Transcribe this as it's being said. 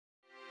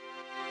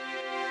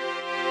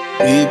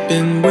We've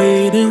been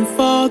waiting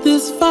for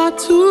this far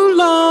too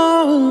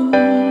long,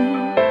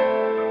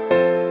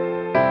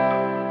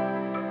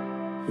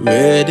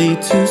 ready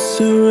to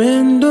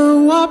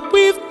surrender what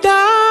we've done.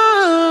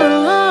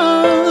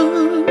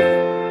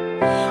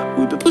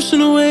 We've been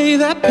pushing away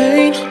that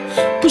pain,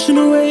 pushing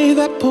away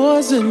that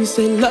poison. You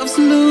say love's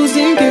a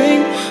losing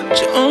game, but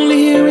you're only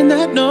hearing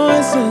that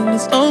noise. And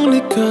it's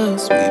only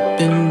 'cause we've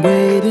been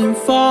waiting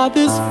for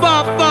this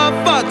far, far,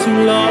 far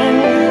too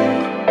long.